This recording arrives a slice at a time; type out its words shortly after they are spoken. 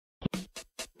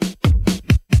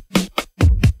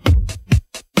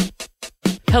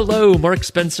Hello, Mark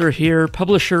Spencer here,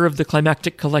 publisher of the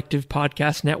Climactic Collective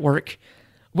Podcast Network.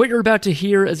 What you're about to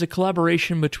hear is a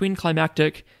collaboration between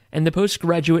Climactic and the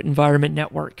Postgraduate Environment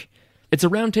Network. It's a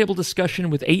roundtable discussion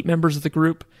with 8 members of the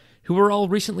group who were all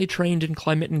recently trained in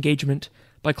climate engagement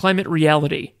by Climate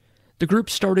Reality, the group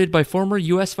started by former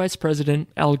U.S. Vice President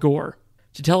Al Gore.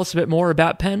 To tell us a bit more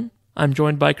about PEN, I'm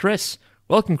joined by Chris.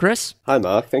 Welcome, Chris. Hi,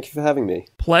 Mark. Thank you for having me.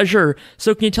 Pleasure.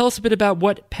 So can you tell us a bit about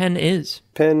what PEN is?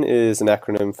 PEN is an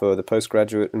acronym for the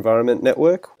Postgraduate Environment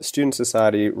Network, a student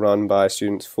society run by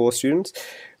students for students.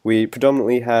 We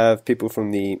predominantly have people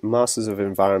from the Masters of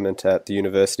Environment at the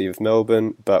University of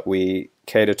Melbourne, but we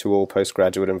cater to all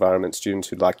postgraduate environment students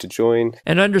who'd like to join.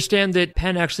 And I understand that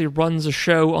PEN actually runs a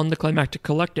show on the Climactic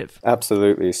Collective.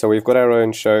 Absolutely. So we've got our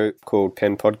own show called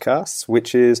PEN Podcasts,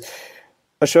 which is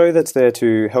a show that's there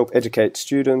to help educate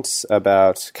students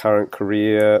about current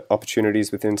career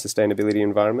opportunities within sustainability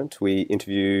environment. We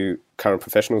interview current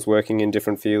professionals working in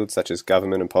different fields such as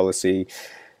government and policy,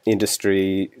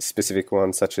 industry-specific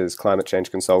ones such as climate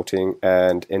change consulting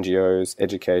and NGOs,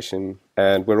 education.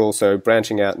 And we're also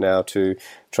branching out now to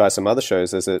try some other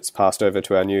shows as it's passed over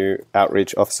to our new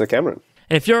outreach officer, Cameron.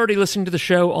 And if you're already listening to the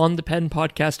show on the PEN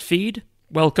podcast feed,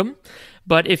 welcome.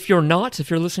 But if you're not,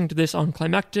 if you're listening to this on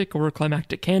Climactic or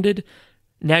Climactic Candid,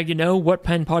 now you know what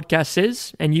PEN Podcasts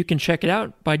is, and you can check it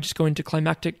out by just going to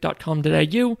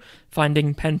climactic.com.au,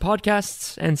 finding PEN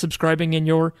Podcasts, and subscribing in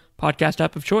your podcast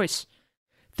app of choice.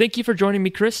 Thank you for joining me,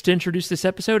 Chris, to introduce this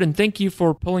episode, and thank you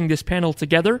for pulling this panel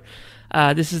together.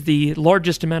 This is the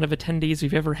largest amount of attendees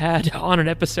we've ever had on an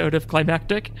episode of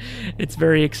Climactic. It's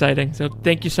very exciting, so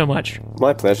thank you so much.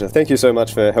 My pleasure. Thank you so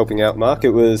much for helping out, Mark.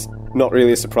 It was not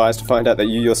really a surprise to find out that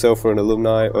you yourself were an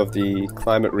alumni of the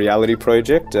Climate Reality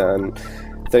Project, and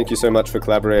thank you so much for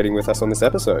collaborating with us on this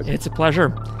episode. It's a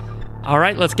pleasure. All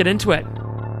right, let's get into it.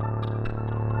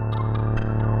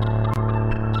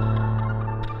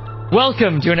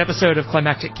 Welcome to an episode of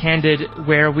Climactic Candid,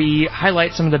 where we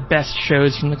highlight some of the best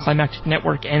shows from the Climactic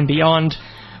Network and beyond,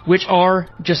 which are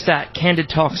just that, candid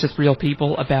talks with real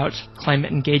people about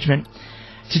climate engagement.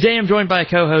 Today I'm joined by a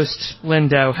co-host, Lynn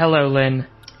Doe. Hello, Lynn.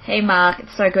 Hey, Mark.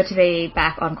 It's so good to be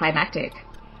back on Climactic.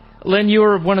 Lynn, you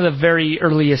were one of the very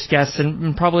earliest guests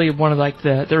and probably one of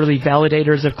the early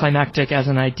validators of Climactic as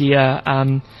an idea,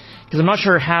 because I'm not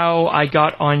sure how I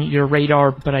got on your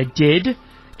radar, but I did.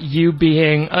 You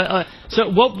being so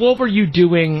what were you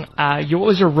doing, what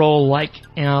was your role like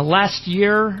last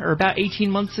year or about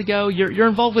 18 months ago? You're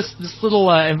involved with this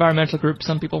little environmental group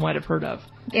some people might have heard of.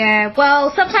 Yeah,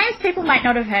 well, sometimes people might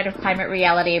not have heard of Climate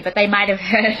Reality, but they might have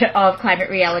heard of Climate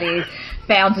Reality's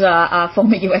founder,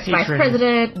 former US Vice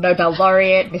President, Nobel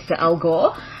laureate, Mr. Al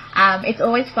Gore. It's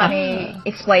always funny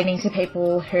explaining to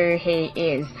people who he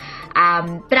is.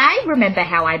 But I remember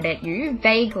how I met you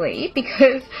vaguely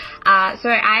because, so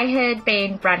I had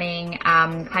been running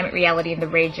Climate Reality in the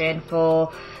region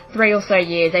for 3 or so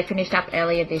years. I finished up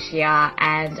earlier this year,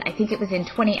 and I think it was in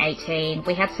 2018.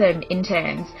 We had some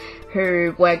interns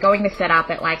who were going to set up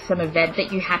at like some event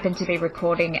that you happened to be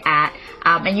recording at,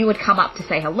 and you would come up to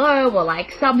say hello, or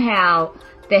like somehow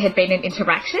there had been an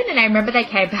interaction. And I remember they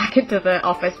came back into the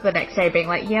office the next day being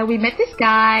like, yeah, we met this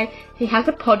guy, he has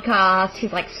a podcast,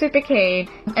 he's like super keen.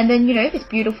 And then, you know, this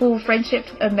beautiful friendship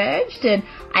emerged, and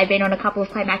I've been on a couple of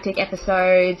Climactic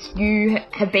episodes. You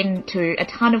have been to a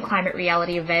ton of Climate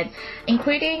Reality events,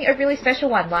 including a really special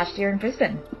one last year in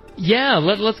Brisbane. Yeah,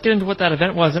 let's get into what that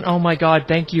event was. And oh my god,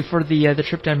 thank you for the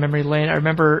trip down memory lane. I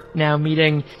remember now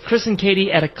meeting Chris and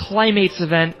Katie at a Climates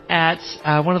event at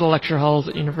one of the lecture halls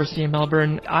at University of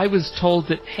Melbourne. I was told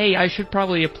that, hey, I should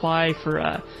probably apply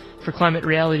for Climate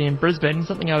Reality in Brisbane,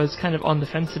 something I was kind of on the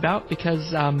fence about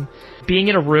because being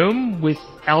in a room with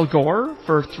Al Gore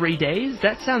for 3 days,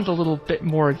 that sounds a little bit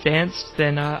more advanced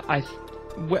than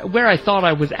where I thought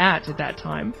I was at that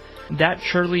time. That,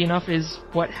 surely enough, is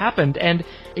what happened. And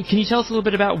can you tell us a little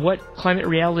bit about what Climate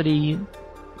Reality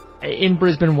in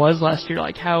Brisbane was last year?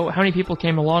 Like, how many people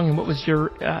came along, and what was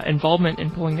your involvement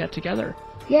in pulling that together?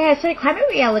 Yeah, so Climate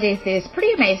Reality is this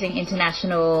pretty amazing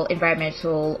international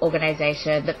environmental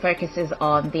organisation that focuses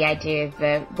on the idea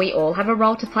that we all have a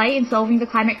role to play in solving the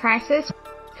climate crisis.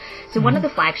 So one of the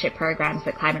flagship programs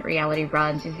that Climate Reality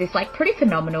runs is this like pretty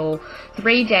phenomenal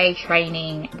 3-day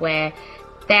training where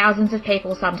Thousands of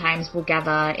people sometimes will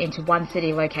gather into one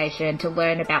city location to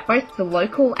learn about both the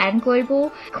local and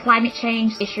global climate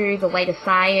change issue, the latest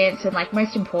science, and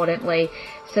most importantly,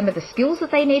 some of the skills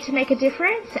that they need to make a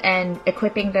difference, and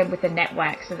equipping them with a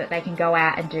network so that they can go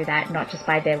out and do that not just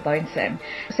by their lonesome.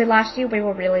 So last year we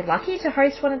were really lucky to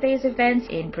host one of these events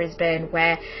in Brisbane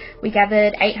where we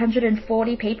gathered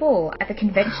 840 people at the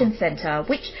convention centre,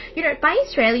 which, by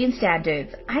Australian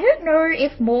standards, I don't know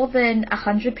if more than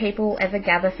 100 people ever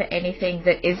gather for anything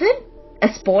that isn't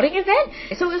a sporting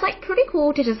event. So it was pretty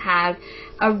cool to just have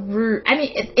a room. I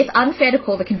mean, it's unfair to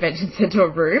call the convention centre a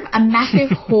room, a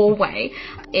massive hallway.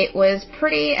 It was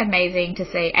pretty amazing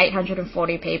to see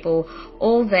 840 people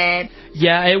all there.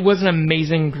 Yeah, it was an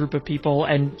amazing group of people,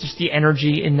 and just the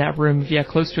energy in that room. Yeah,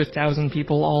 close to 1,000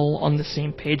 people all on the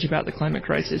same page about the climate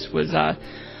crisis was,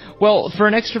 well, for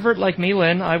an extrovert like me,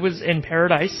 Lynn, I was in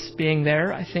paradise being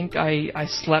there. I think I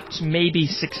slept maybe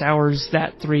 6 hours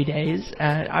that 3 days.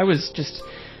 I was just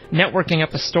networking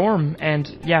up a storm, and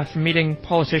yeah, from meeting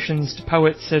politicians to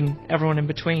poets and everyone in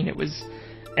between, it was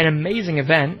an amazing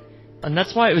event. And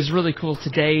that's why it was really cool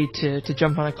today to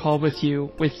jump on a call with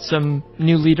you with some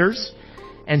new leaders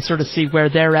and sort of see where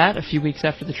they're at a few weeks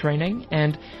after the training.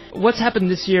 And what's happened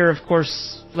this year, of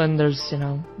course, Lynn, there's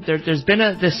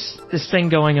been this thing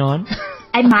going on.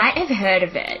 I might have heard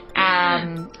of it.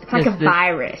 It's like a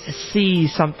virus. See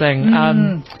something.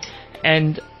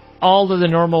 And all of the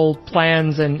normal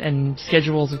plans and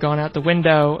schedules have gone out the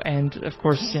window. And of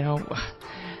course,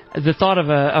 the thought of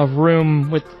a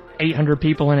room with 800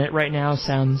 people in it right now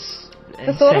sounds insane.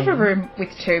 The thought of a room with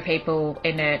 2 people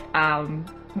in it,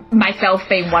 myself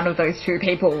being one of those 2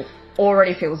 people,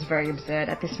 already feels very absurd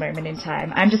at this moment in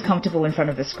time. I'm just comfortable in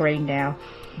front of the screen now.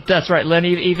 That's right, Len.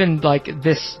 Even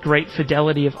this great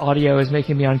fidelity of audio is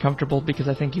making me uncomfortable because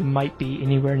I think you might be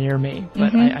anywhere near me.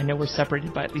 But I know we're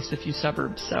separated by at least a few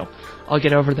suburbs, so I'll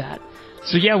get over that.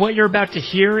 So yeah, what you're about to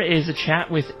hear is a chat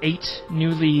with 8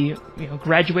 newly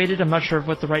graduated, I'm not sure of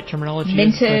what the right terminology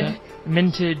is.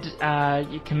 Minted,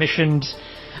 commissioned,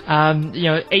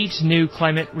 8 new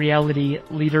climate reality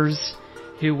leaders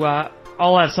who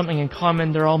all have something in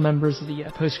common. They're all members of the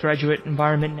Postgraduate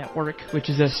Environment Network, which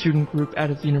is a student group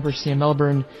out of the University of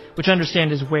Melbourne, which I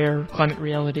understand is where climate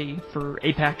reality for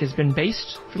APAC has been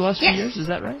based for the last few years. Is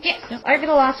that right? Yes, over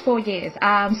the last 4 years.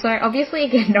 So obviously,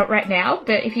 again, not right now,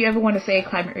 but if you ever want to see a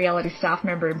climate reality staff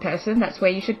member in person, that's where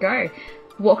you should go.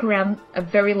 Walk around a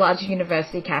very large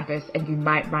university campus and you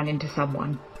might run into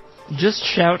someone. Just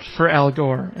shout for Al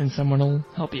Gore and someone will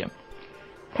help you.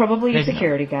 Probably a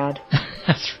security guard.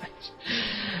 That's right.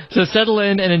 So settle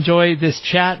in and enjoy this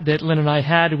chat that Lynn and I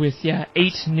had with 8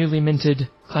 newly minted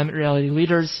climate reality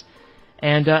leaders,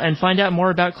 and find out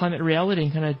more about climate reality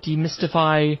and kind of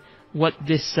demystify what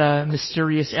this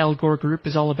mysterious Al Gore group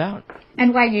is all about.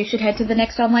 And why you should head to the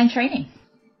next online training.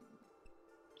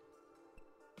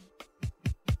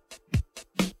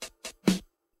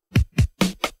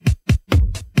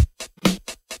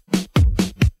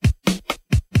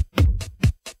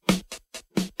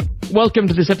 Welcome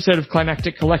to this episode of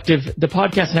Climactic Collective, the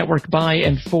podcast network by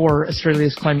and for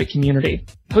Australia's climate community.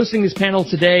 Hosting this panel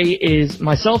today is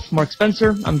myself, Mark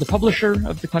Spencer. I'm the publisher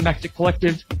of the Climactic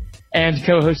Collective, and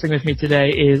co-hosting with me today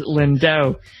is Lynn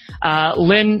Doe.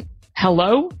 Lynn,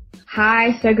 hello.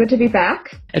 Hi, so good to be back.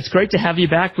 It's great to have you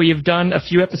back. We have done a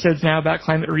few episodes now about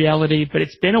climate reality, but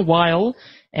it's been a while,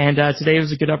 and today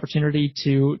was a good opportunity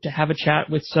to have a chat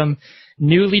with some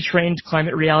newly trained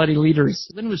climate reality leaders.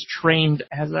 Lynn was trained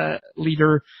as a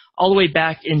leader all the way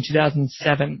back in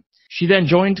 2007. She then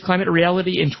joined Climate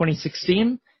Reality in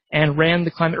 2016 and ran the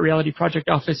Climate Reality Project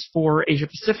Office for Asia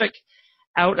Pacific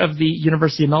out of the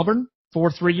University of Melbourne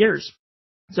for 3 years.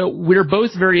 So we're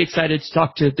both very excited to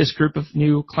talk to this group of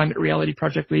new Climate Reality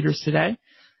Project leaders today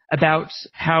about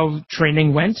how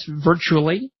training went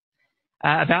virtually,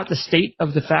 about the state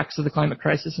of the facts of the climate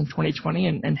crisis in 2020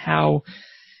 and how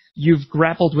you've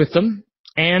grappled with them,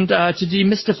 and to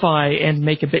demystify and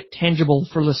make a bit tangible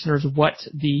for listeners what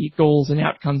the goals and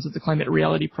outcomes of the Climate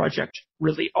Reality Project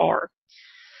really are.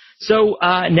 So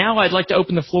now I'd like to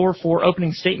open the floor for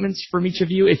opening statements from each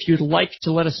of you. If you'd like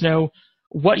to let us know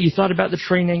what you thought about the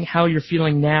training, how you're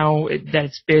feeling now that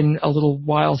it's been a little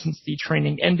while since the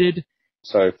training ended.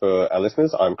 So for our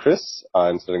listeners, I'm Chris.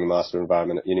 I'm studying a Master of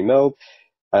Environment at Uni Melb.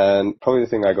 And probably the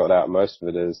thing I got out most of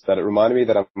it is that it reminded me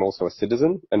that I'm also a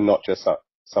citizen and not just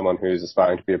someone who's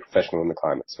aspiring to be a professional in the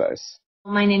climate space.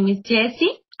 My name is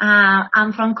Jessie.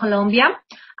 I'm from Colombia.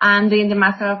 I'm doing the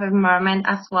Master of Environment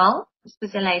as well,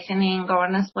 specializing in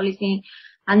governance policy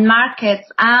and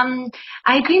markets.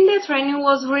 I think the training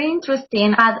was really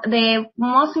interesting, but the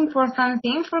most important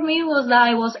thing for me was that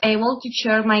I was able to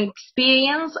share my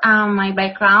experience and my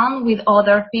background with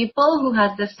other people who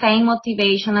had the same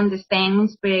motivation and the same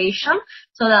inspiration.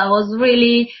 So that was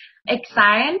really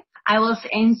exciting. I was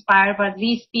inspired by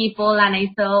these people and I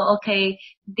thought, okay,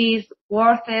 this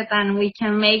worth it and we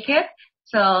can make it.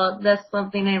 So that's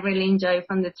something I really enjoy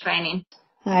from the training.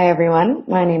 Hi everyone,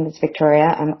 my name is Victoria.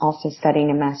 I'm also studying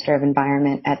a Master of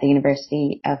Environment at the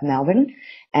University of Melbourne,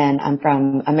 and I'm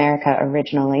from America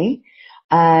originally.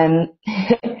 I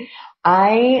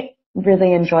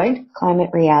really enjoyed Climate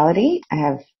Reality. I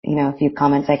have, a few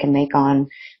comments I can make on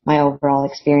my overall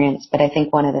experience, but I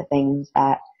think one of the things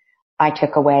that I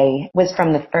took away was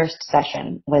from the first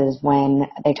session was when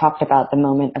they talked about the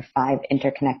moment of 5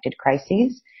 interconnected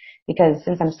crises. Because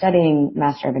since I'm studying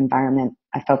Master of Environment,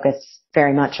 I focus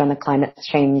very much on the climate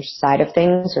change side of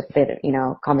things with a bit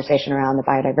of, conversation around the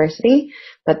biodiversity.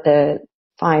 But the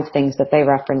 5 things that they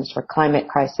referenced were climate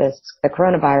crisis, the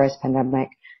coronavirus pandemic,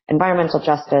 environmental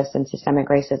justice and systemic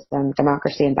racism,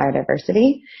 democracy and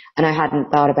biodiversity. And I hadn't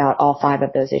thought about all 5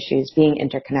 of those issues being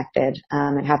interconnected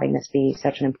and having this be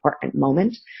such an important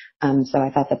moment. So I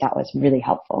thought that was really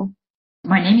helpful.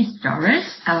 My name is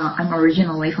Doris. I'm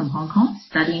originally from Hong Kong,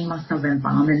 studying Master of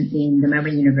Environment in the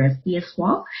Melbourne University as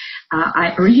well.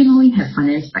 I originally have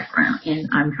finance background and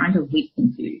I'm trying to leap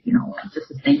into, the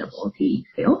sustainability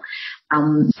field.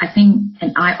 I think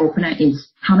an eye-opener is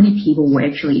how many people were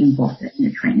actually involved in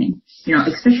the training.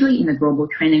 Especially in the global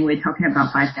training, we're talking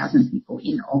about 5,000 people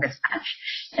in the August batch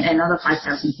and another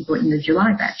 5,000 people in the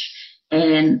July batch.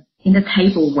 And in the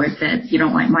table work that,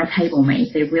 like my table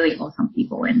mates, they're really awesome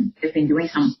people and they've been doing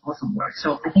some awesome work.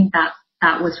 So I think that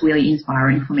was really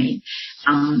inspiring for me,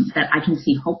 that I can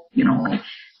see hope,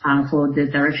 for the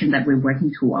direction that we're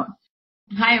working toward.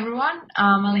 Hi everyone,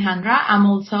 I'm Alejandra. I'm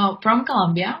also from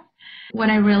Colombia. What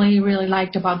I really, really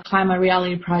liked about Climate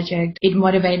Reality Project, it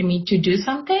motivated me to do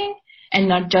something and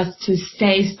not just to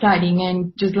stay studying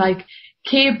and just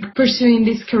keep pursuing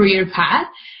this career path,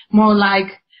 more like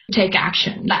take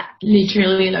action. That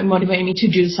literally motivated me to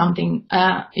do something.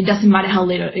 It doesn't matter how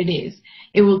little it is.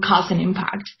 It will cause an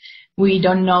impact. We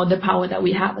don't know the power that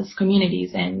we have as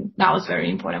communities, and that was very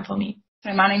important for me.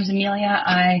 So my name's Amelia.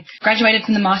 I graduated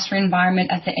from the Master in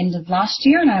Environment at the end of last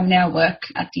year, and I now work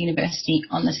at the university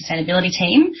on the sustainability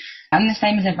team. I'm the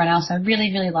same as everyone else. I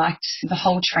really, really liked the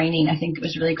whole training. I think it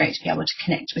was really great to be able to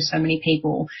connect with so many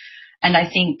people. And I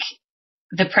think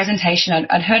the presentation,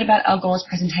 I'd heard about Al Gore's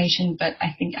presentation, but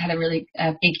I think it had a really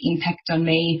big impact on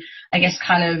me. I guess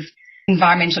kind of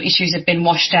environmental issues have been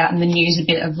washed out in the news a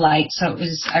bit of late. So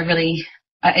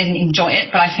I didn't enjoy it,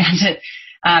 but I found it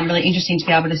really interesting to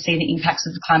be able to see the impacts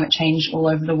of the climate change all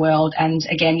over the world. And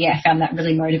again, I found that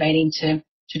really motivating to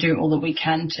do all that we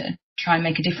can to try and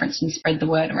make a difference and spread the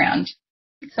word around.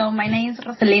 So my name is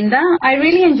Rosalinda. I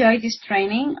really enjoyed this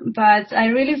training, but I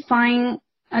really find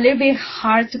a little bit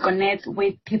hard to connect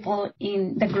with people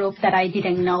in the group that I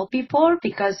didn't know before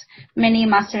because many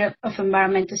Master of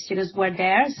Environmental students were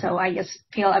there, so I just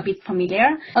feel a bit familiar.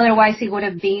 Otherwise, it would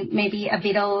have been maybe a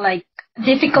bit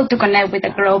difficult to connect with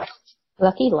the group.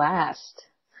 Lucky last.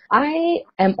 I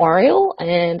am Oriel,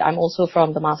 and I'm also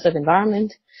from the Master of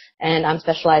Environment, and I'm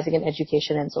specializing in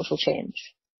education and social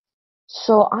change.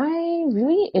 So I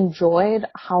really enjoyed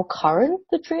how current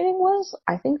the training was.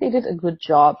 I think they did a good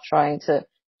job trying to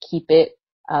keep it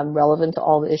relevant to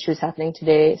all the issues happening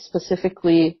today,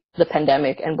 specifically the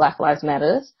pandemic and Black Lives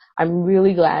Matter. I'm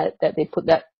really glad that they put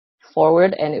that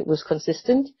forward and it was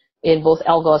consistent in both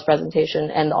Al Gore's presentation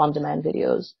and the on-demand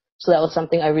videos. So that was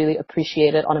something I really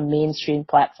appreciated on a mainstream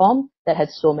platform that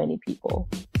had so many people.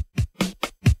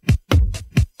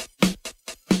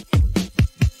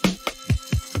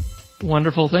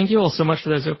 Wonderful. Thank you all so much for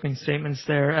those opening statements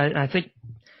there. I think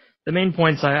the main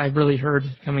points I really heard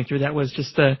coming through that was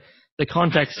just the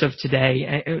context of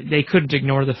today. They couldn't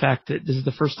ignore the fact that this is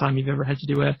the first time you've ever had to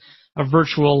do a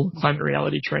virtual climate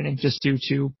reality training just due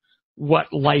to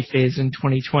what life is in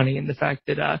 2020 and the fact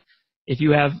that if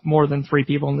you have more than 3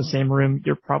 people in the same room,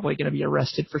 you're probably going to be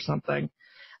arrested for something.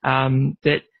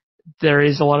 That there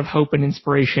is a lot of hope and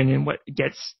inspiration in what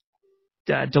gets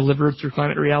delivered through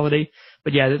climate reality.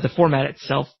 But the format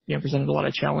itself, presented a lot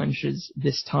of challenges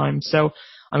this time. So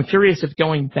I'm curious if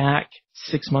going back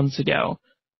 6 months ago,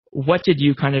 what did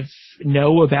you kind of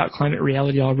know about climate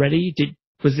reality already?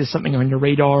 Was this something on your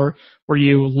radar? Were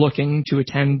you looking to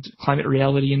attend climate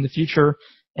reality in the future?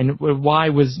 And why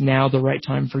was now the right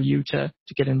time for you to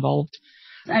get involved?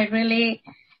 I really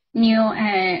knew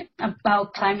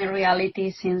about climate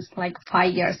reality since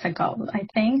 5 years ago, I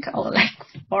think, or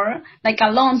before, like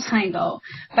a long time ago,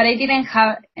 but I didn't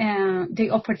have the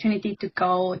opportunity to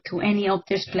go to any of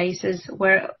these places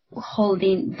where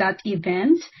holding that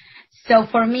event. So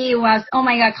for me, it was, oh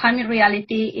my God, Climate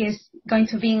Reality is going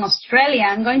to be in Australia.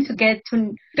 I'm going to get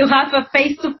to have a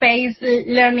face-to-face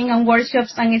learning and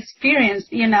workshops and experience,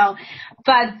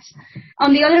 But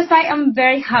on the other side, I'm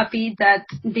very happy that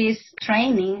this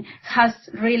training has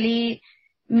really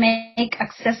made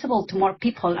accessible to more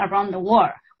people around the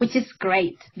world, which is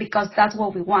great because that's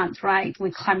what we want, right?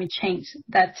 With climate change,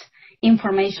 that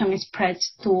information is spread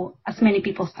to as many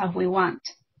people as we want.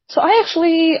 So I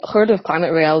actually heard of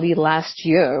Climate Reality last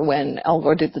year when Al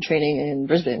Gore did the training in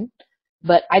Brisbane,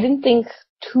 but I didn't think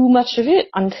too much of it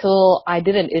until I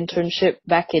did an internship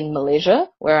back in Malaysia,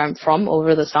 where I'm from,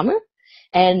 over the summer.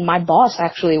 And my boss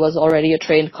actually was already a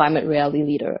trained Climate Reality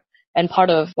leader. And part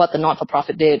of what the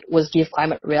not-for-profit did was give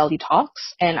Climate Reality talks.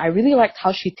 And I really liked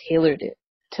how she tailored it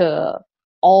to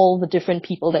all the different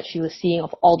people that she was seeing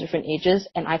of all different ages.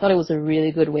 And I thought it was a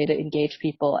really good way to engage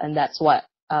people. And that's what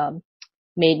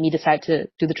made me decide to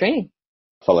do the training.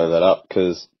 Follow that up,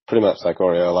 because pretty much like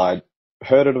Oriel, I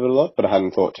heard it a lot, but I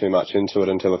hadn't thought too much into it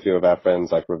until a few of our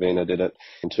friends like Ravina did it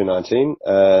in 2019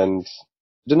 and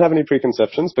didn't have any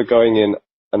preconceptions, but going in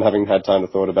and having had time to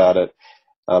thought about it,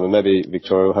 and maybe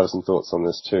Victoria will have some thoughts on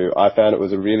this too, I found it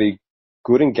was a really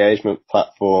good engagement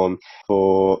platform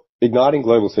for igniting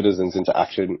global citizens into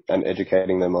action and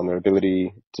educating them on their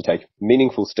ability to take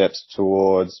meaningful steps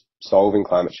towards solving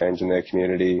climate change in their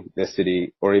community, their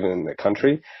city, or even in their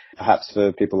country. Perhaps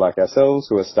for people like ourselves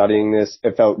who are studying this,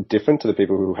 it felt different to the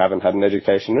people who haven't had an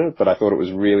education in it, but I thought it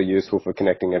was really useful for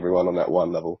connecting everyone on that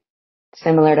one level.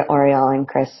 Similar to Oriel and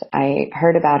Chris, I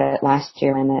heard about it last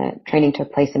year when the training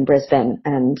took place in Brisbane,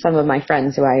 and some of my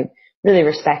friends who I really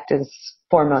respect as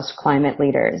foremost climate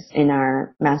leaders in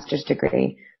our master's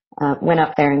degree went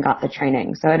up there and got the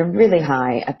training. So I had a really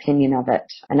high opinion of it,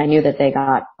 and I knew that they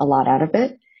got a lot out of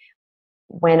it.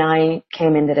 When I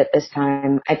came into it this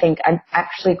time, I think I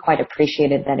actually quite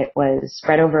appreciated that it was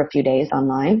spread over a few days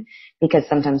online, because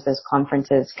sometimes those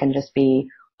conferences can just be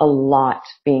a lot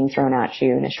being thrown at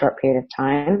you in a short period of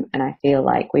time. And I feel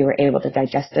like we were able to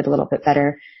digest it a little bit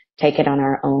better, take it on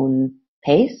our own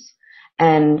pace.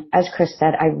 And as Chris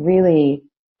said, I really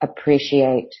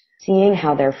appreciate seeing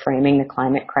how they're framing the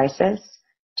climate crisis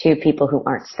to people who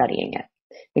aren't studying it,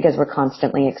 because we're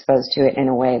constantly exposed to it in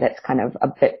a way that's kind of a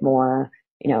bit more,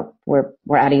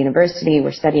 we're at a university,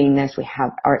 we're studying this,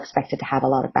 are expected to have a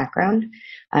lot of background.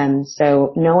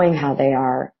 So knowing how they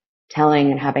are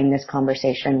telling and having this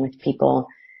conversation with people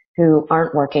who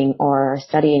aren't working or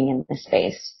studying in this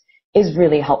space is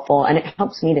really helpful. And it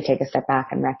helps me to take a step back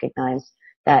and recognize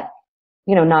that,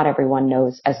 not everyone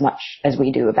knows as much as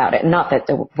we do about it. Not that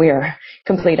we're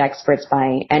complete experts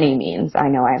by any means. I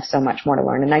know I have so much more to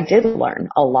learn, and I did learn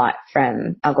a lot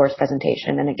from Al Gore's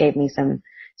presentation, and it gave me some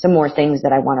more things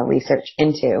that I want to research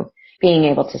into. Being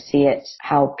able to see it,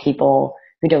 how people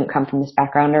who don't come from this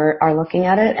background are looking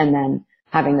at it, and then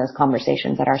having those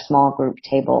conversations at our small group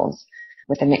tables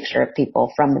with a mixture of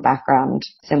people from the background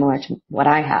similar to what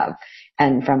I have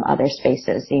and from other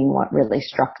spaces, seeing what really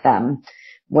struck them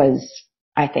was,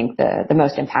 I think, the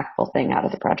most impactful thing out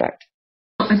of the project.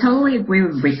 I totally agree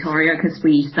with Victoria, because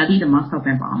we study the Master of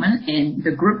Environment, and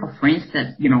the group of friends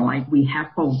that, we have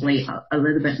probably a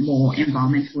little bit more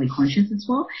environmentally conscious as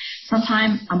well.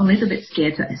 Sometimes I'm a little bit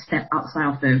scared to step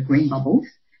outside of the green bubbles.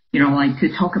 To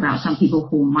talk about some people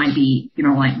who might be,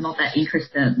 not that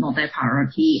interested, not their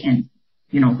priority, and,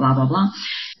 blah, blah, blah.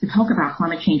 To talk about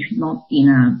climate change not in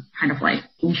a kind of like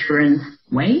insurance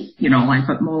way,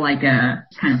 but more like a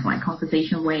kind of like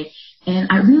conversation way. And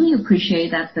I really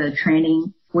appreciate that the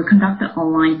training were conducted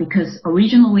online, because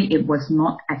originally it was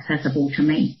not accessible to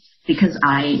me. Because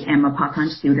I am a part-time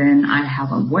student, I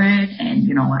have a work, and,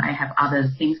 I have other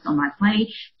things on my plate.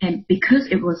 And because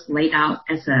it was laid out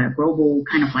as a global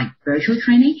kind of like virtual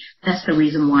training, that's the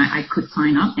reason why I could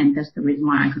sign up, and that's the reason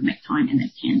why I could make time and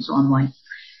attend. So I'm like,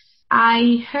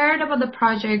 I heard about the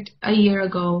project a year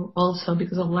ago also,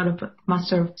 because a lot of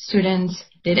master students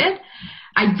did it.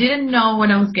 I didn't know what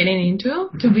I was getting into,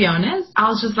 to be honest. I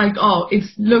was just like, it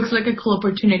looks like a cool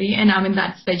opportunity, and I'm in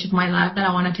that stage of my life that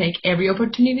I want to take every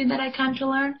opportunity that I can to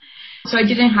learn. So I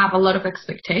didn't have a lot of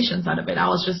expectations out of it. I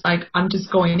was just like, I'm just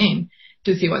going in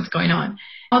to see what's going on.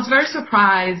 I was very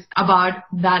surprised about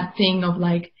that thing of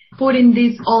like putting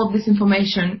all of this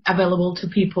information available to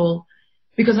people,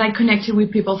 because I connected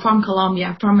with people from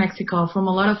Colombia, from Mexico, from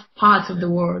a lot of parts of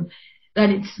the world, that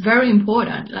it's very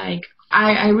important. Like,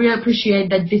 I really appreciate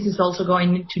that this is also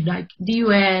going into like the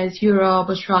US, Europe,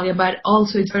 Australia, but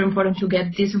also it's very important to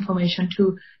get this information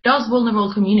to those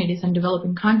vulnerable communities and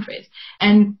developing countries.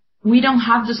 And we don't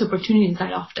have those opportunities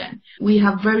that often. We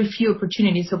have very few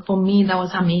opportunities. So for me, that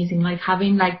was amazing. Like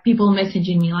having like people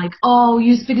messaging me like, oh,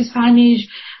 you speak Spanish.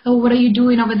 Oh, what are you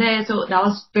doing over there? So that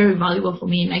was very valuable for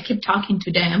me. And I kept talking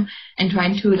to them and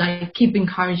trying to like keep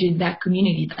encouraging that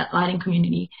community, that Latin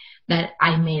community that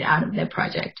I made out of their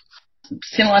project.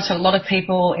 Similar to a lot of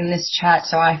people in this chat,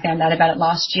 so I found out about it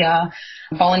last year,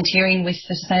 volunteering with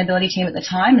the sustainability team at the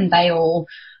time, and they all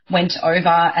went over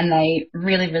and they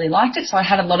really, really liked it. So I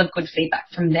had a lot of good feedback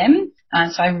from them.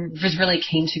 So I was really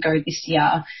keen to go this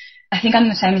year. I think I'm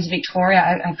the same as Victoria.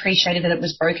 I appreciated that it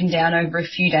was broken down over a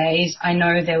few days. I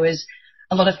know there was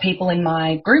a lot of people in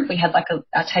my group. We had like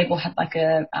our table had like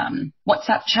a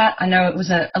WhatsApp chat. I know it was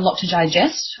a lot to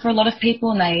digest for a lot of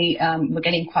people, and they were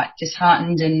getting quite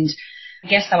disheartened, and I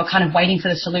guess they were kind of waiting for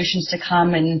the solutions to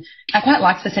come. And I quite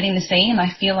liked the setting the scene.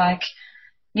 I feel like,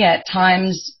 yeah, at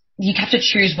times you have to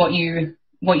choose what you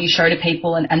show to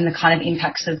people and the kind of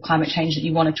impacts of climate change that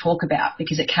you want to talk about,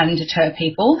 because it can deter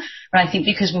people. But I think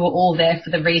because we were all there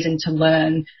for the reason to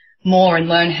learn more and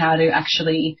learn how to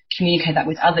actually communicate that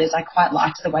with others, I quite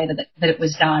liked the way that it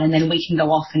was done, and then we can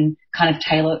go off and kind of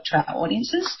tailor it to our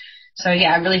audiences. So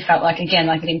yeah, I really felt like, again,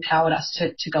 like it empowered us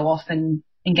to go off and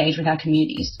engage with our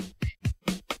communities.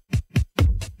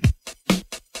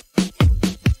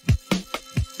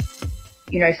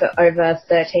 You know, for over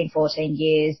 13, 14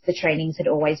 years, the trainings had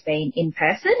always been in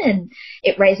person, and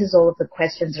it raises all of the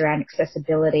questions around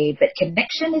accessibility, but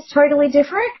connection is totally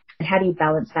different. And how do you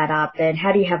balance that up? And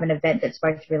how do you have an event that's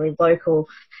both really local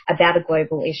about a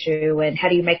global issue? And how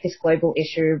do you make this global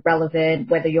issue relevant,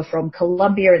 whether you're from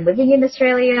Colombia and living in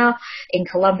Australia, in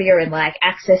Colombia and like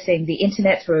accessing the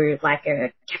internet through like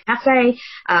a cafe?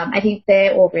 I think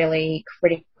they're all really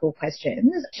critical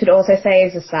questions. Should also say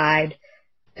as a side,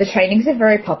 the trainings are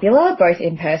very popular, both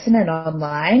in person and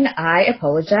online. I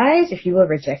apologise if you were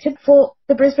rejected for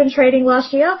the Brisbane training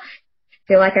last year.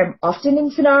 I feel like I'm often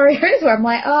in scenarios where I'm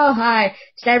like, oh, hi,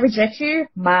 did I reject you?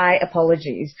 My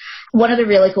apologies. One of the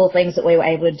really cool things that we were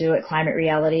able to do at Climate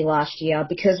Reality last year,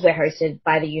 because we're hosted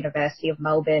by the University of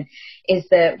Melbourne, is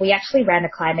that we actually ran a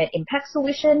climate impact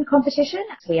solution competition.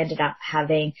 We ended up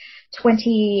having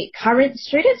 20 current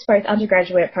students, both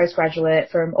undergraduate, postgraduate,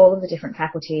 from all of the different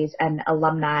faculties and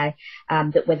alumni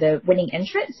that were the winning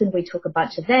entrants, and we took a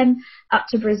bunch of them up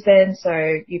to Brisbane,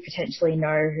 so you potentially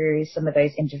know who some of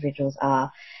those individuals are.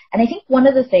 And I think one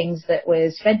of the things that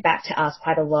was fed back to us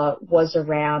quite a lot was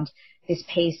around this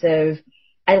piece of,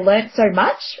 I learnt so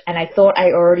much and I thought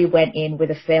I already went in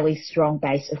with a fairly strong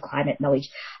base of climate knowledge.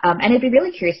 And I'd be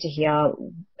really curious to hear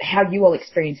how you all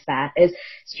experience that as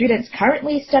students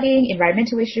currently studying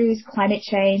environmental issues, climate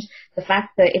change, the fact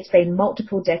that it's been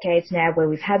multiple decades now where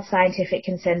we've had scientific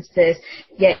consensus,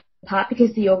 yet in part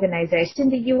because the organisation in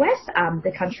the US,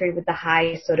 the country with the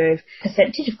highest sort of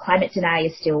percentage of climate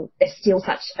denial, there's still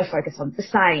such a focus on the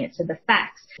science and the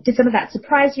facts. Did some of that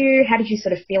surprise you? How did you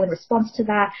sort of feel in response to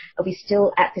that? Are we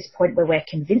still at this point where we're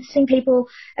convincing people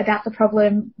about the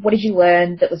problem? What did you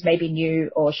learn that was maybe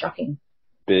new or shocking?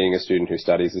 Being a student who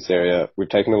studies this area, we've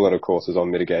taken a lot of courses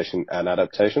on mitigation and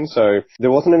adaptation, so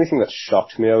there wasn't anything that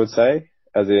shocked me, I would say.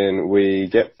 As in, we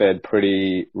get fed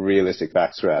pretty realistic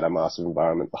facts throughout our Master of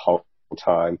Environment the whole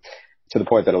time, to the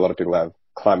point that a lot of people have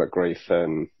climate grief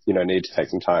and, need to take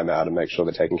some time out and make sure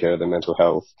they're taking care of their mental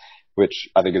health, which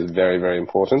I think is very, very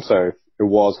important. So it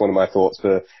was one of my thoughts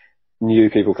for new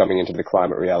people coming into the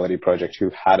Climate Reality Project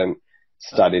who hadn't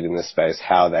studied in this space,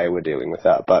 how they were dealing with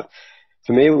that. But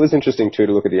for me, it was interesting too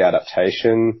to look at the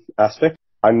adaptation aspect.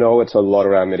 I know it's a lot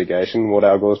around mitigation, what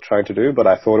Al Gore's trying to do, but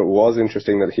I thought it was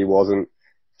interesting that he wasn't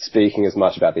speaking as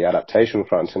much about the adaptation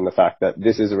front and the fact that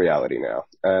this is a reality now.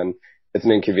 And it's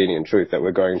an inconvenient truth that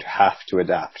we're going to have to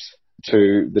adapt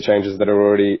to the changes that are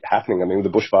already happening. I mean, the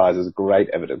bushfires is great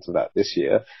evidence of that this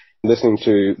year. Listening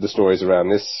to the stories around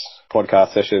this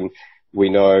podcast session, we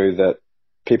know that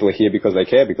people are here because they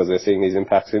care, because they're seeing these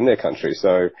impacts in their country.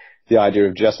 So the idea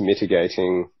of just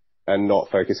mitigating and not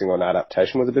focusing on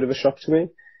adaptation was a bit of a shock to me.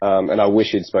 And I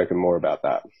wish he'd spoken more about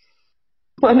that.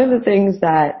 One of the things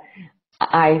that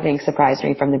I think surprised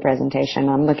me from the presentation,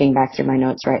 I'm looking back through my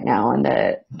notes right now, and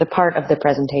the part of the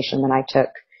presentation that I took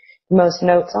most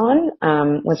notes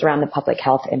on was around the public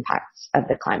health impacts of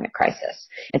the climate crisis.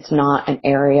 It's not an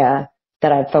area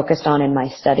that I've focused on in my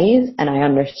studies, and I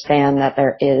understand that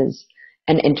there is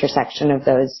an intersection of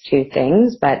those two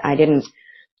things, but I didn't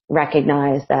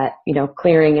recognize that,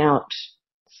 clearing out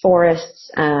forests,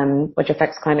 which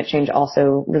affects climate change,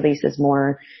 also releases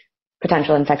more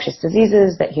potential infectious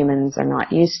diseases that humans are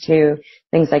not used to,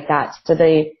 things like that. So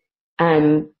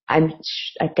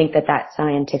I think that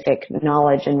scientific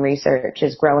knowledge and research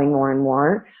is growing more and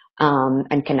more,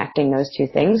 and connecting those two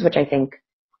things, which I think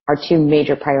are two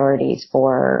major priorities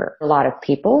for a lot of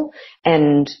people.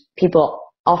 And people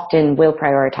often will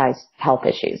prioritize health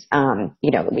issues.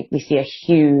 We see a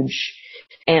huge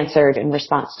answer in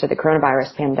response to the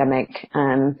coronavirus pandemic,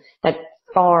 that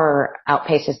far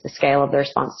outpaces the scale of the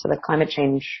response to the climate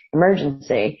change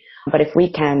emergency. But if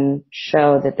we can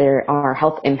show that there are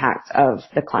health impacts of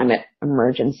the climate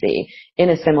emergency in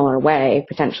a similar way,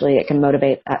 potentially it can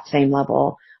motivate that same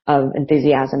level of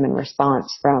enthusiasm and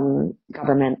response from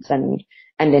governments and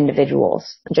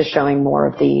individuals, just showing more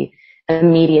of the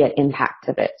immediate impact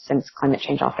of it, since climate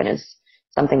change often is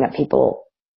something that people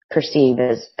perceive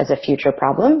as a future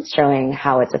problem, showing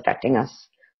how it's affecting us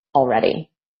already.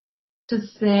 To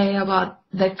say about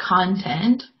the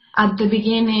content, at the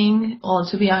beginning, or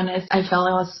to be honest, I felt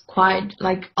it was quite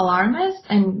alarmist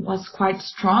and was quite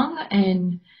strong,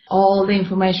 and all the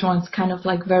information was kind of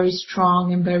very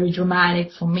strong and very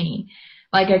dramatic for me.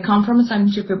 I come from a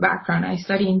scientific background. I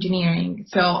study engineering,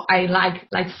 so I like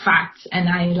facts, and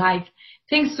I like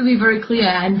things to be very clear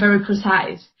and very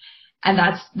precise, and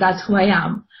that's who I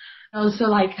am. Also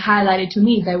highlighted to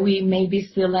me that we may be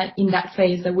still in that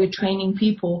phase that we're training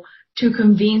people to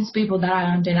convince people that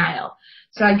are in denial.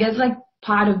 So I guess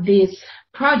part of this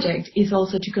project is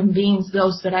also to convince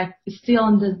those that are still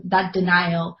on that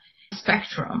denial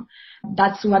spectrum.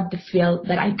 That's what the feel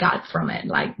that I got from it,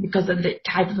 because of the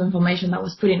type of information that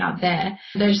was putting out there.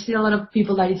 There's still a lot of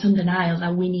people that is in denial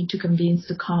that we need to convince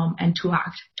to come and to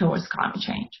act towards climate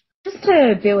change. Just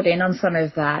to build in on some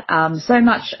of that, so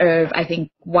much of, I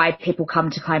think, why people come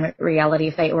to Climate Reality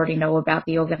if they already know about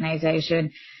the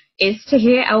organisation is to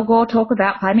hear Al Gore talk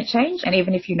about climate change. And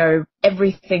even if you know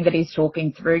everything that he's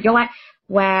talking through, you're like,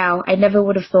 wow, I never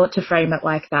would have thought to frame it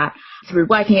like that. Through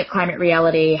working at Climate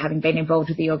Reality, having been involved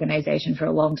with the organisation for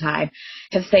a long time,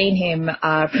 have seen him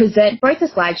present both a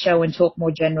slideshow and talk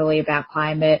more generally about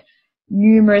climate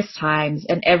numerous times.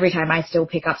 And every time I still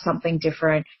pick up something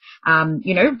different.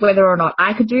 Whether or not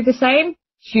I could do the same,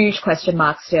 huge question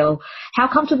mark still. How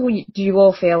comfortable do you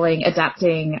all feeling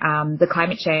adapting the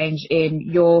climate change in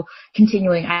your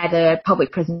continuing either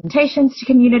public presentations to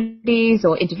communities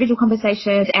or individual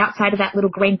conversations outside of that little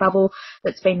green bubble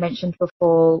that's been mentioned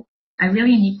before? I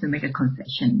really need to make a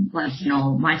confession.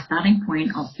 My starting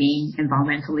point of being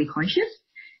environmentally conscious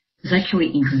is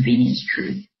actually inconvenience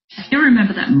truth. I still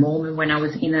remember that moment when I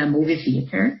was in a movie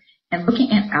theater and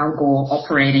looking at Al Gore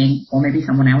operating, or maybe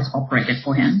someone else operated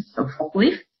for him, the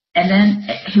forklift. And then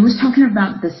he was talking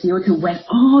about the CO2 went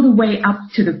all the way up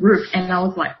to the roof. And I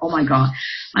was like, oh my God.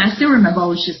 I still remember I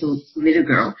was just a little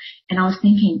girl. And I was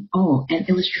thinking, and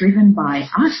it was driven by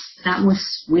us. That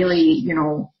was really,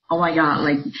 oh my God,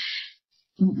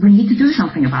 we need to do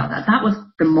something about that. That was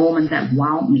the moment that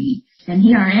wowed me. And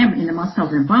here I am in the Master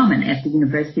of Environment at the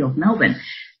University of Melbourne.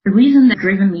 The reason that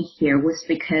driven me here was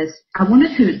because I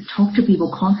wanted to talk to people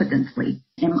confidently.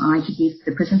 Am I to give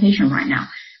the presentation right now?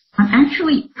 I'm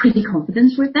actually pretty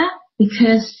confident with that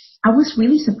because I was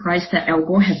really surprised that Al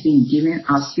Gore has been giving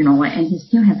us, and his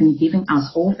team have been giving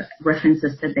us all the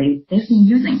references that they've been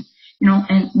using,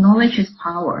 and knowledge is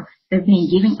power. They've been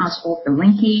giving us all the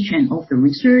linkage and all the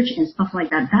research and stuff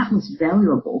like that. That was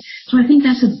valuable. So I think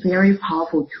that's a very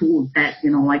powerful tool that,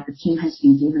 the team has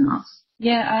been giving us.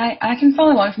 Yeah, I can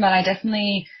follow on from that. I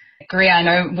definitely agree. I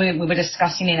know we were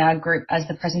discussing in our group as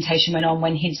the presentation went on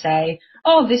when he'd say,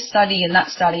 this study and that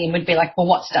study, and we'd be like, well,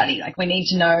 what study? We need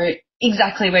to know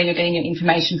exactly where you're getting your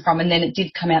information from. And then it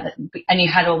did come out and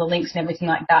you had all the links and everything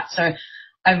like that. So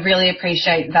I really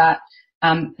appreciate that,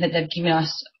 that they've given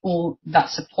us all that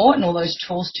support and all those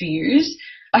tools to use.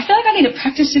 I feel like I need to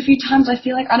practice a few times. I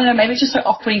feel like, I don't know, maybe it's just so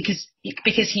off-putting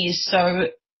because he is so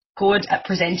good at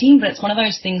presenting, but it's one of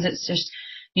those things that's just,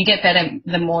 you get better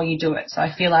the more you do it. So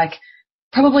I feel like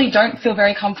probably don't feel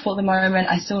very comfortable at the moment.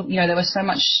 I still, there was so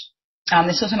much,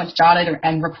 there's still so much data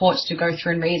and reports to go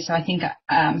through and read. So I think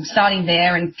starting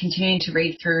there and continuing to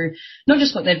read through not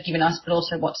just what they've given us, but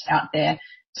also what's out there.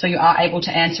 So you are able to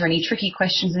answer any tricky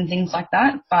questions and things like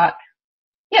that. But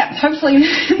yeah, hopefully in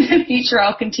the future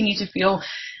I'll continue to feel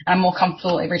more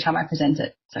comfortable every time I present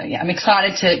it. So yeah, I'm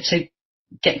excited to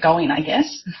get going, I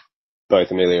guess.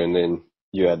 Both Amelia and Lynn,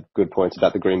 you had good points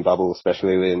about the green bubble,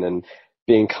 especially Lynn, and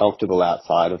being comfortable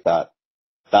outside of that.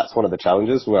 That's one of the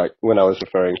challenges when I was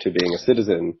referring to being a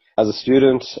citizen. As a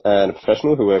student and a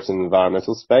professional who works in the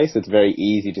environmental space, it's very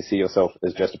easy to see yourself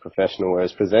as just a professional,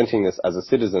 whereas presenting this as a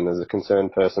citizen, as a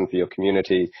concerned person for your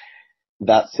community,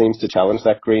 that seems to challenge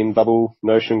that green bubble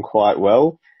notion quite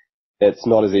well. It's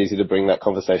not as easy to bring that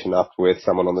conversation up with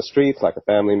someone on the street, like a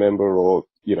family member or,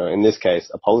 in this case,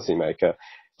 a policymaker.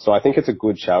 So I think it's a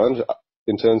good challenge.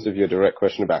 In terms of your direct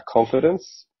question about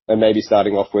confidence, and maybe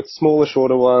starting off with smaller,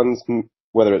 shorter ones,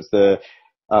 whether it's the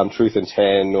Truth in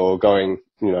 10 or going,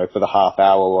 for the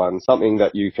half-hour one, something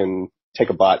that you can take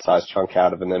a bite-sized chunk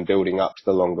out of and then building up to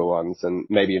the longer ones, and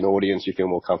maybe an audience you feel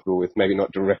more comfortable with, maybe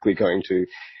not directly going to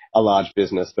a large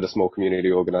business but a small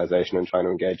community organization and trying to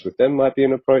engage with them might be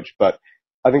an approach. But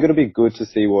I think it'll be good to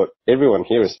see what everyone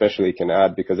here especially can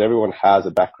add, because everyone has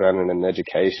a background in an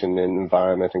education in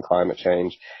environment and climate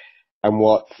change, and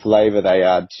what flavor they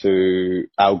add to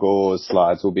Al Gore's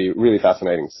slides will be really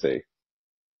fascinating to see.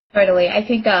 Totally. I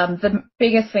think the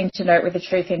biggest thing to note with the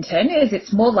Truth in 10 is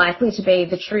it's more likely to be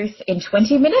the truth in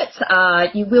 20 minutes.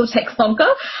 You will take longer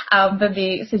than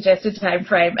the suggested time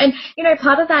frame. And,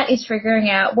 part of that is figuring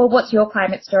out, well, what's your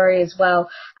climate story as well?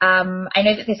 I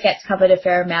know that this gets covered a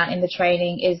fair amount in the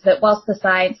training, is that whilst the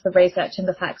science, the research and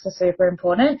the facts are super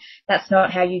important, that's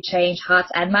not how you change hearts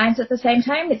and minds at the same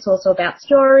time. It's also about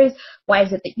stories. Why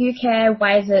is it that you care?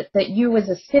 Why is it that you as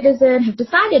a citizen have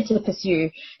decided to pursue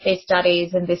these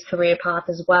studies and this career path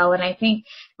as well? And I think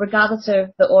regardless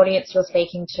of the audience you're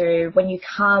speaking to, when you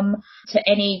come to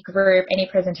any group, any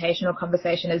presentation or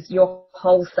conversation as your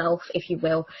whole self, if you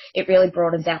will, it really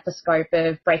broadens out the scope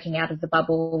of breaking out of the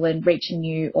bubble and reaching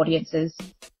new audiences.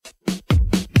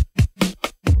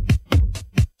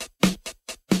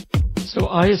 So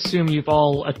I assume you've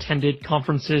all attended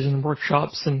conferences and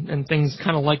workshops and things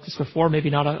kind of like this before, maybe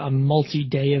not a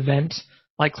multi-day event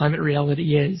like Climate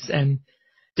Reality is. And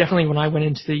definitely when I went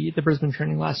into the Brisbane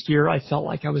training last year, I felt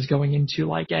like I was going into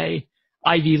like a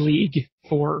Ivy League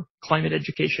for climate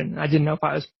education. I didn't know if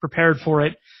I was prepared for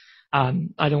it.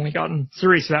 I'd only gotten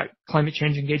serious about climate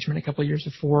change engagement a couple of years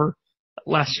before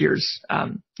last year's,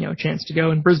 chance to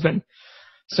go in Brisbane.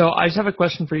 So I just have a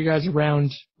question for you guys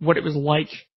around what it was like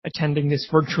attending this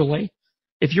virtually.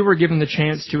 If you were given the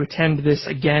chance to attend this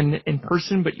again in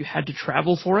person, but you had to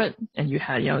travel for it, and you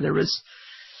had, there was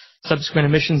subsequent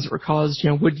emissions that were caused,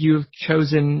 would you have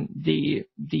chosen the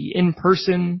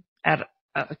in-person at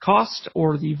a cost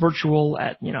or the virtual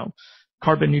at,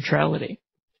 carbon neutrality?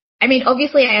 I mean,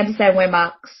 obviously I understand where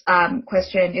Mark's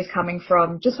question is coming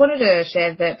from. Just wanted to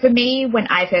share that for me, when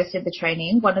I first did the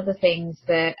training, one of the things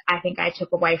that I think I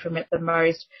took away from it the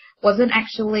most wasn't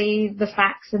actually the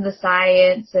facts and the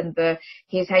science and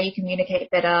here's how you communicate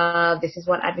better, this is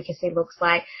what advocacy looks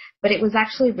like, but it was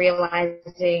actually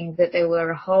realizing that there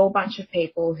were a whole bunch of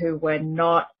people who were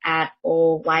not at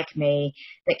all like me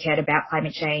that cared about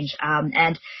climate change.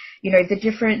 And, the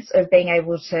difference of being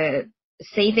able to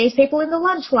see these people in the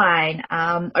lunch line,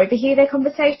 overhear their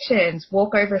conversations,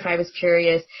 walk over if I was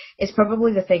curious, is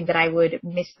probably the thing that I would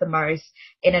miss the most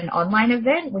in an online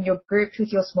event. When you're grouped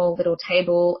with your small little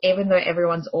table, even though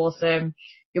everyone's awesome,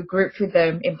 you're grouped with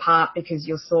them in part because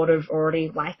you're sort of already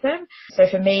like them. So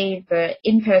for me, the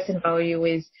in-person value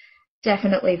is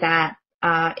definitely that,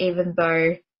 even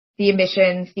though the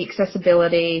emissions, the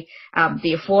accessibility,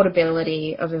 the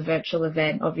affordability of a virtual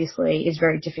event obviously is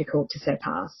very difficult to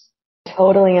surpass.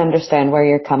 Totally understand where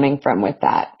you're coming from with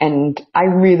that. And I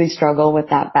really struggle with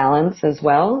that balance as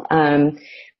well.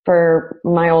 For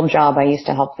my old job, I used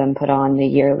to help them put on the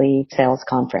yearly sales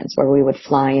conference where we would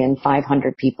fly in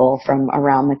 500 people from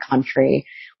around the country,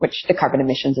 which the carbon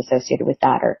emissions associated with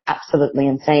that are absolutely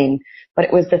insane. But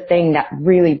it was the thing that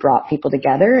really brought people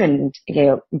together and,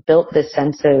 built this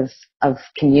sense of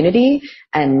community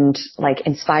and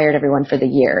inspired everyone for the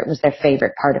year. It was their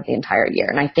favorite part of the entire year.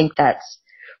 And I think that's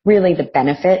really the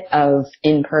benefit of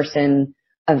in-person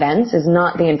events, is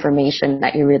not the information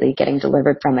that you're really getting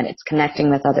delivered from it. It's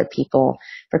connecting with other people.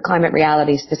 For Climate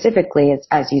Reality specifically, it's,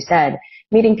 as you said,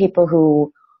 meeting people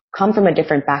who come from a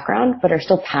different background but are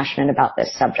still passionate about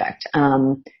this subject.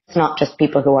 It's not just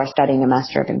people who are studying a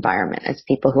Master of Environment. It's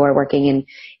people who are working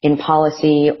in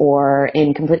policy or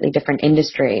in completely different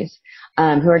industries,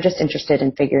 who are just interested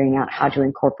in figuring out how to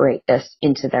incorporate this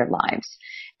into their lives.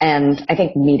 And I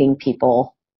think meeting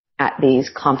people at these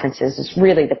conferences is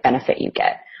really the benefit you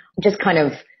get. Just kind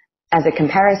of as a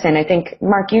comparison, I think,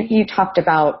 Mark, you talked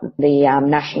about the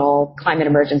National Climate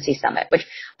Emergency Summit, which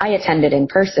I attended in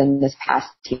person this past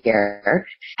year.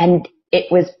 And it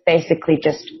was basically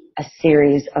just a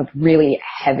series of really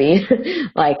heavy,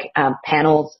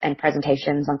 panels and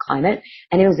presentations on climate.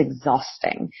 And it was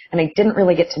exhausting. And I didn't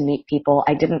really get to meet people.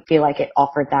 I didn't feel like it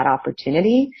offered that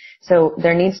opportunity. So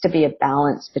there needs to be a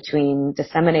balance between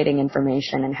disseminating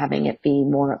information and having it be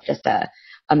more of just a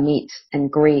a meet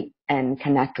and greet and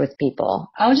connect with people.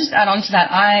 I'll just add on to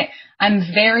that. I'm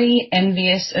very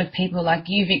envious of people like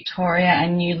you, Victoria,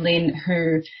 and you, Lynn,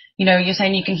 who, you know, you're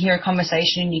saying you can hear a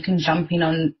conversation, you can jump in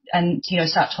on and, you know,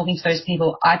 start talking to those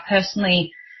people. I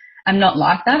personally am not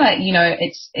like that.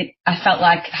 I felt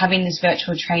like having this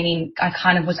virtual training, I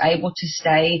kind of was able to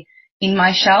stay in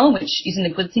my shell, which isn't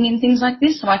a good thing in things like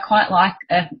this. So I quite like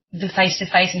the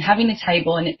face-to-face and having a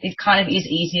table, and it kind of is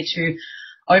easier to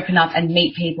open up and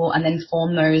meet people and then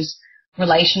form those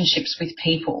relationships with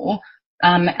people.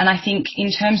 And I think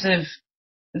in terms of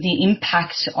the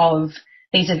impact of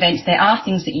these events, there are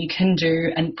things that you can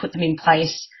do and put them in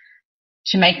place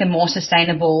to make them more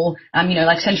sustainable, you know,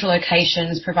 like central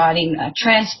locations, providing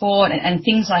transport and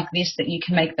things like this, that you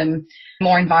can make them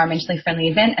more environmentally friendly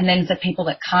event. And then for people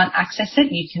that can't access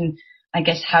it, you can, I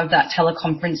guess, have that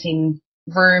teleconferencing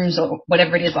rooms or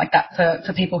whatever it is like that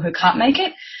for people who can't make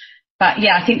it. But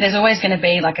yeah, I think there's always going to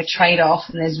be like a trade-off,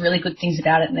 and there's really good things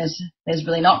about it and there's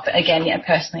really not. But again, yeah,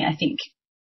 personally, I think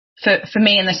for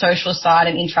me and the social side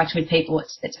and interacting with people,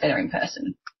 it's better in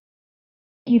person.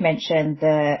 You mentioned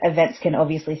the events can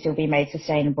obviously still be made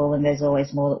sustainable, and there's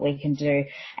always more that we can do.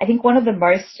 I think one of the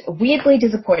most weirdly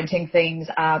disappointing things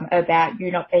about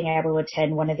you not being able to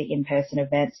attend one of the in-person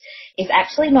events is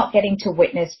actually not getting to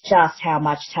witness just how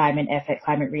much time and effort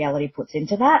Climate Reality puts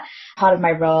into that. Part of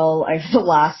my role over the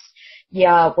last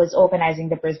year was organising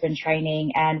the Brisbane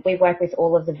training, and we work with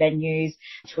all of the venues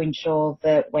to ensure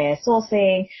that we're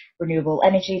sourcing renewable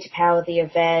energy to power the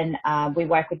event. We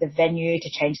work with the venue to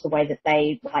change the way that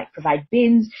they provide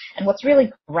bins. And what's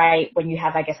really great when you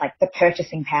have, I guess, the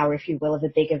purchasing power, if you will, of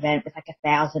a big event with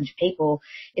 1,000 people,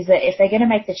 is that if they're going to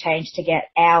make the change to get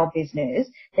our business,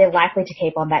 they're likely to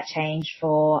keep on that change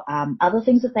for other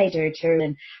things that they do too.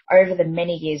 And over the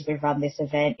many years we've run this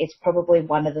event, it's probably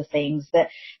one of the things that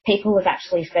people have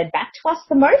actually fed back to us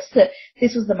the most, that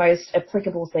this was the most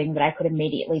applicable thing that I could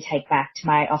immediately take back to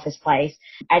my office place.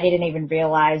 I didn't even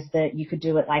realize that you could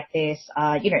do it like this.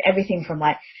 Everything from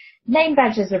name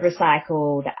badges are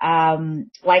recycled.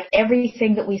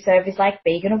 Everything that we serve is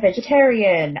vegan or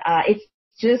vegetarian. It's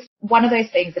just one of those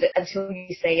things that until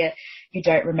you see it, you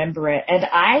don't remember it. And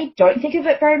I don't think of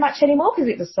it very much anymore because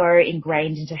it was so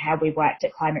ingrained into how we worked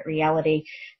at Climate Reality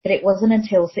that it wasn't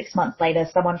until 6 months later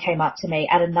someone came up to me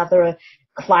at another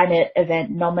climate event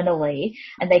nominally,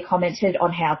 and they commented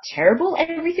on how terrible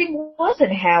everything was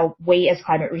and how we as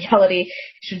Climate Reality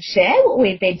should share what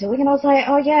we've been doing. And I was like,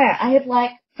 oh yeah, I had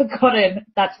forgotten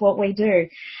that's what we do.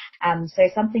 So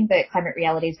something that Climate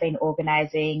Reality has been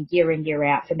organising year in, year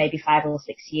out for maybe 5 or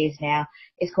 6 years now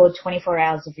is called 24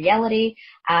 Hours of Reality.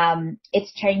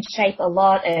 It's changed shape a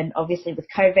lot, and obviously with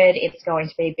COVID, it's going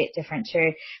to be a bit different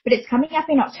too. But it's coming up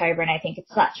in October, and I think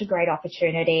it's such a great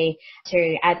opportunity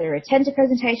to either attend a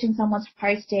presentation someone's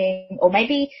posting, or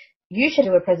maybe you should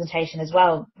do a presentation as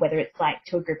well, whether it's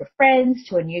to a group of friends,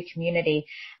 to a new community.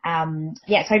 So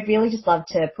I'd really just love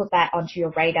to put that onto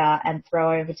your radar and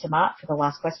throw over to Mark for the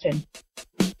last question.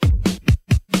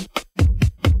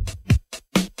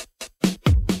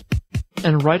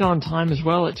 And right on time as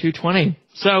well at 2:20.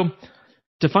 So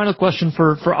the final question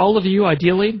for all of you,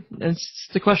 ideally, it's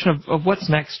the question of what's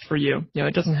next for you.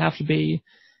 It doesn't have to be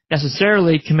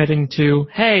necessarily committing to,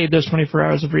 hey, there's 24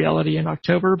 Hours of Reality in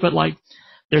October, but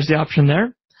there's the option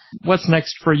there. What's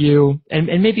next for you?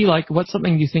 And maybe what's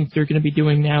something you think you're going to be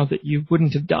doing now that you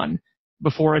wouldn't have done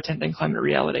before attending Climate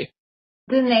Reality?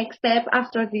 The next step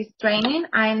after this training,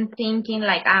 I'm thinking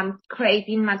I'm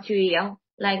creating material.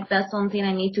 That's something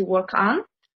I need to work on.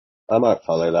 I might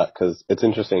follow that because it's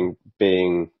interesting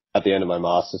being at the end of my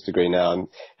master's degree now and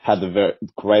had the very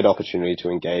great opportunity to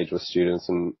engage with students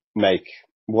and make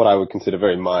what I would consider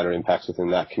very minor impacts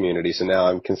within that community. So now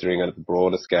I'm considering it at the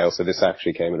broader scale. So this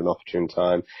actually came at an opportune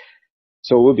time.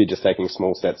 So we'll be just taking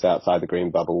small steps outside the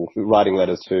green bubble, writing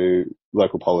letters to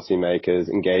local policymakers,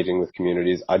 engaging with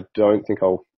communities. I don't think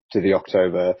I'll do the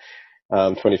October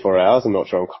 24 hours. I'm not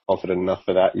sure I'm confident enough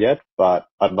for that yet, but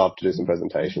I'd love to do some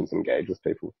presentations and engage with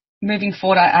people. Moving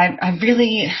forward, I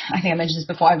think I mentioned this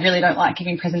before, I really don't like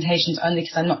giving presentations only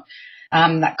because I'm not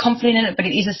that confident in it, but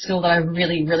it is a skill that I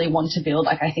really, really want to build.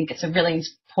 I think it's a really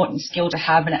important skill to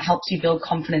have, and it helps you build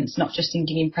confidence, not just in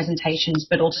giving presentations,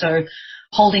 but also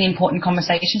holding important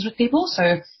conversations with people.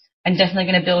 So I'm definitely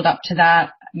going to build up to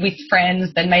that with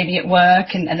friends, then maybe at work,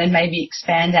 and then maybe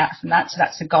expand out from that. So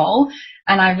that's a goal.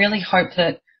 And I really hope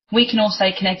that we can all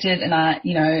stay connected, and,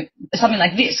 something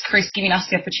like this, Chris, giving us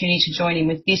the opportunity to join in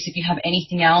with this. If you have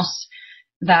anything else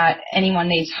that anyone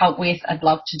needs help with, I'd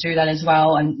love to do that as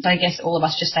well. And I guess all of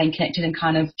us just staying connected and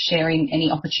kind of sharing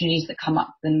any opportunities that come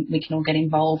up, then we can all get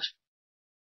involved.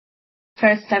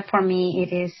 first step for me,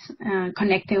 it is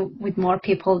connecting with more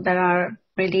people that are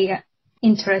really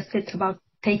interested about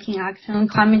taking action on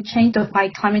climate change, to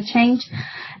fight climate change,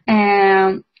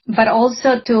 but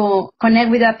also to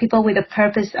connect with the people with the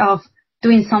purpose of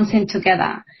doing something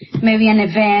together. Maybe an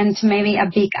event, maybe a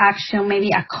big action, maybe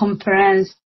a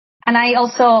conference. And I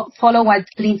also follow what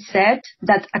Lynn said,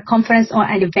 that a conference or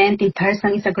an event in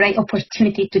person is a great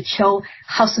opportunity to show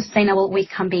how sustainable we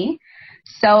can be.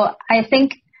 So I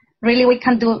think really we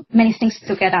can do many things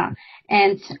together.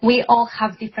 And we all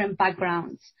have different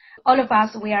backgrounds. All of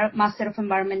us, we are Master of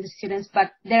Environment students,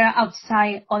 but there are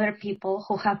outside other people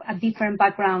who have a different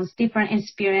backgrounds, different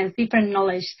experience, different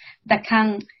knowledge that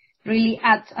can really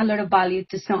add a lot of value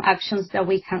to some actions that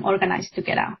we can organize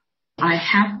together. I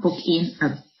have booked in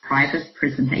a private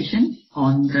presentation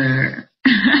on the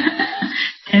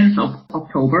 10th of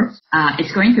October.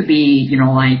 It's going to be,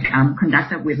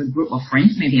 conducted with a group of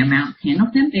friends, maybe around 10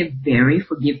 of them. They're very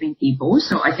forgiving people.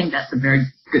 So I think that's a very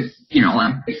good,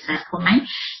 big step for me.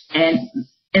 And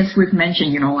as we've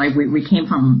mentioned, we came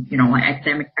from,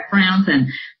 academic backgrounds,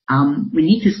 and we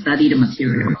need to study the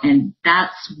material. And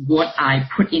that's what I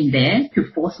put in there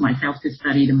to force myself to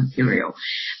study the material.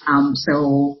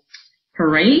 So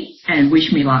hooray and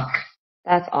wish me luck.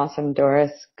 That's awesome,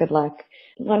 Doris. Good luck.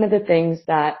 One of the things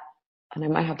that, and I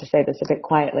might have to say this a bit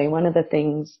quietly, one of the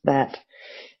things that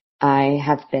I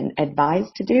have been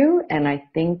advised to do, and I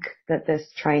think that this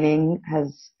training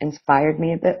has inspired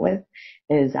me a bit with,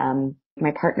 is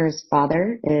my partner's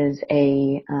father is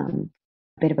a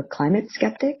bit of a climate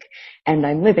skeptic, and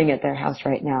I'm living at their house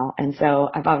right now. And so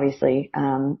I've obviously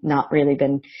not really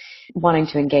been wanting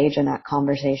to engage in that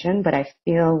conversation, but I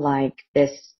feel like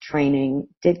this training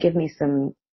did give me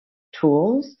some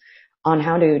tools on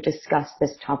how to discuss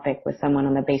this topic with someone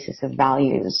on the basis of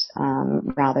values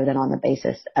rather than on the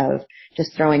basis of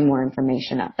just throwing more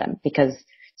information at them, because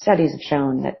studies have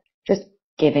shown that just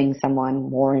giving someone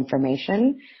more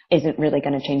information isn't really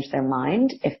going to change their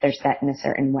mind if they're set in a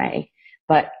certain way.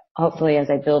 But hopefully as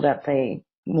I build up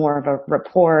more of a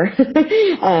rapport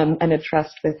and a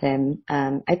trust with him,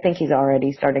 I think he's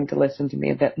already starting to listen to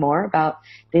me a bit more about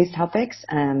these topics,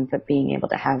 but being able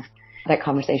to have that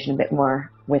conversation a bit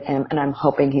more with him, and I'm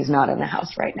hoping he's not in the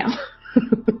house right now.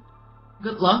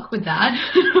 Good luck with that.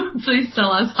 Please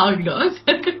tell us how it goes.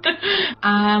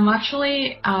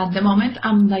 Actually, at the moment,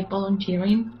 I'm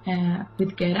volunteering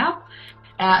with GetUp.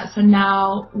 So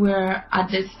now we're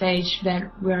at this stage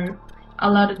that we're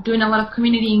doing a lot of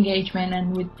community engagement,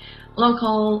 and with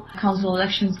local council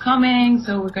elections coming,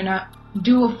 so we're gonna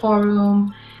do a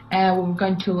forum. We're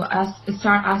going to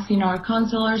start asking our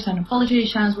councillors and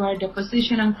politicians what their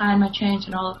position on climate change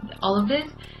and all of this.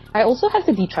 I also have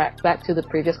to detract back to the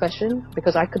previous question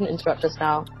because I couldn't interrupt just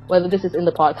now. Whether this is in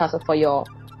the podcast or for your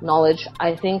knowledge,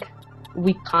 I think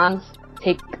we can't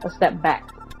take a step back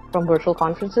from virtual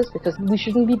conferences because we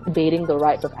shouldn't be debating the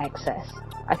rights of access.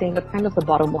 I think that's kind of the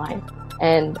bottom line.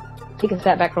 And take a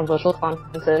step back from virtual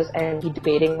conferences and be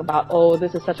debating about, oh,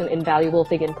 this is such an invaluable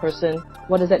thing in person.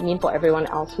 What does that mean for everyone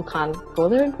else who can't go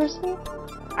there in person?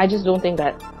 I just don't think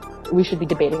that we should be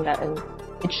debating that. And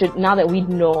it should, now that we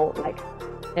know,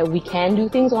 that we can do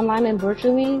things online and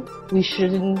virtually, we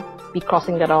shouldn't be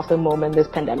crossing that off the moment this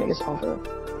pandemic is over.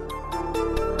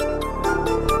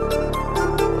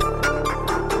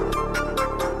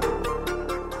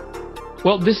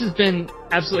 Well, this has been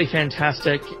absolutely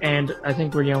fantastic, and I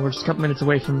think we're just a couple minutes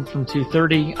away from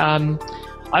 2:30.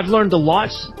 I've learned a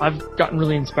lot. I've gotten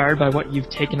really inspired by what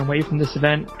you've taken away from this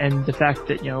event, and the fact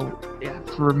that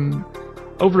from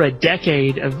over a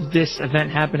decade of this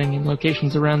event happening in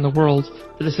locations around the world,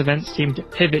 for this events team to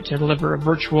pivot to deliver a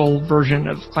virtual version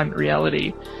of Climate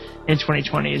Reality in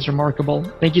 2020 is remarkable.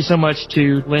 Thank you so much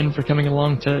to Lynn for coming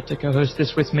along to co-host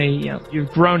this with me.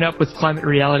 You've grown up with Climate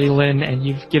Reality, Lynn, and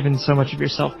you've given so much of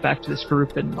yourself back to this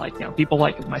group, and people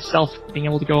like myself being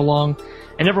able to go along,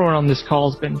 and everyone on this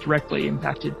call has been directly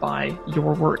impacted by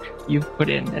your work you've put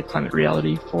in at Climate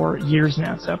Reality for years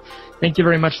now. So thank you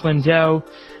very much, Lynn Zhou.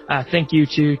 Thank you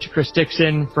to Chris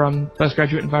Dixon from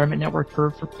Postgraduate Environment Network for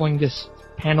pulling this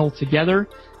panel together,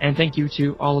 and thank you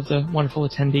to all of the wonderful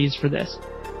attendees for this.